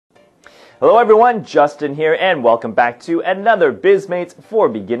Hello everyone, Justin here and welcome back to another Bizmates for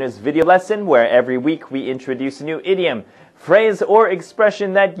Beginners video lesson where every week we introduce a new idiom, phrase or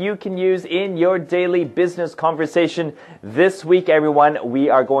expression that you can use in your daily business conversation. This week everyone,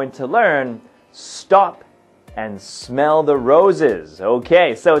 we are going to learn stop and smell the roses.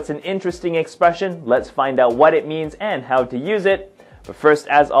 Okay, so it's an interesting expression. Let's find out what it means and how to use it. But first,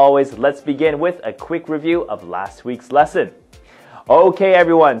 as always, let's begin with a quick review of last week's lesson. Okay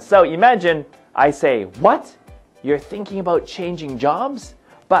everyone, so imagine I say, what? You're thinking about changing jobs?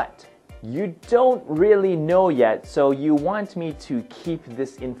 But you don't really know yet, so you want me to keep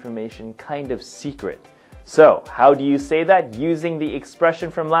this information kind of secret. So, how do you say that using the expression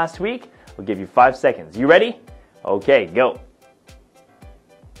from last week? We'll give you 5 seconds. You ready? Okay, go.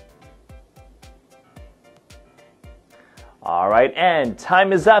 Alright, and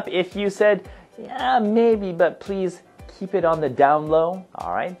time is up. If you said, yeah, maybe, but please keep it on the down low.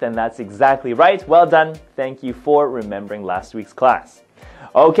 Alright, then that's exactly right. Well done. Thank you for remembering last week's class.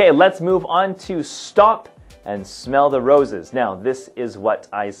 Okay, let's move on to stop and smell the roses. Now, this is what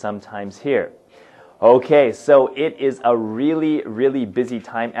I sometimes hear. Okay, so it is a really busy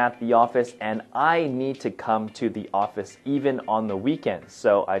time at the office and I need to come to the office even on the weekends.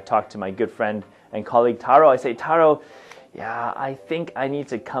 So I talked to my good friend and colleague Taro. I say, Taro, yeah, I think I need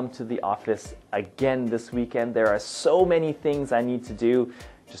to come to the office again this weekend. There are so many things I need to do,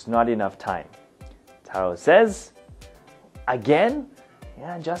 just not enough time. Taro says, again?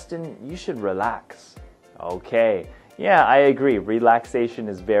 Yeah, Justin, you should relax. Okay, yeah, I agree. Relaxation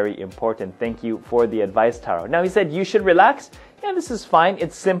is very important. Thank you for the advice, Taro. Now, he said you should relax. Yeah, this is fine.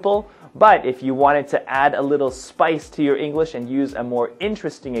 It's simple. But if you wanted to add a little spice to your English and use a more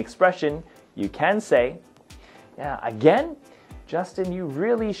interesting expression, you can say, yeah, again, Justin, you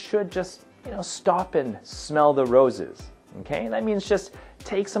really should just, stop and smell the roses. Okay? That means just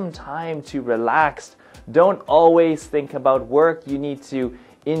take some time to relax. Don't always think about work. You need to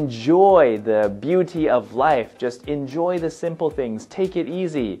enjoy the beauty of life. Just enjoy the simple things. Take it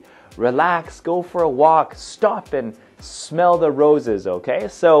easy. Relax, go for a walk, stop and smell the roses, okay?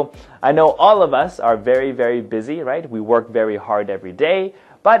 So I know all of us are very busy, right? We work very hard every day,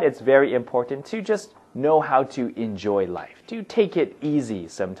 but it's very important to just know how to enjoy life, to take it easy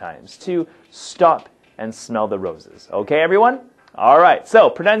sometimes, to stop and smell the roses. Okay, everyone? All right, so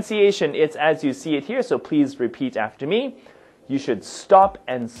pronunciation, it's as you see it here, so please repeat after me. You should stop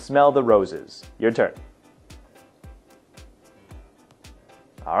and smell the roses. Your turn.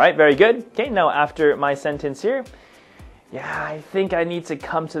 All right, very good. Okay, now after my sentence here, yeah, I think I need to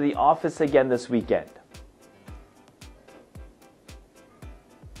come to the office again this weekend.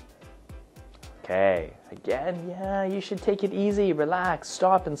 Okay, again, yeah, you should take it easy, relax,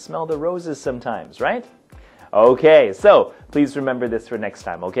 stop and smell the roses sometimes, right? Okay, so please remember this for next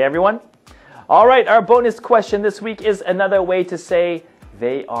time, okay everyone? All right, our bonus question this week is another way to say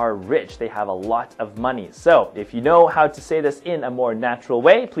they are rich, they have a lot of money. So if you know how to say this in a more natural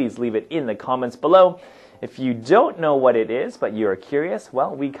way, please leave it in the comments below. If you don't know what it is, but you are curious,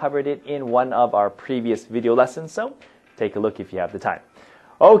 well, we covered it in one of our previous video lessons, so take a look if you have the time.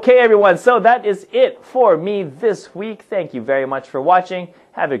 Okay, everyone, so that is it for me this week. Thank you very much for watching.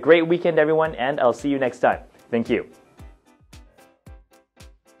 Have a great weekend, everyone, and I'll see you next time. Thank you.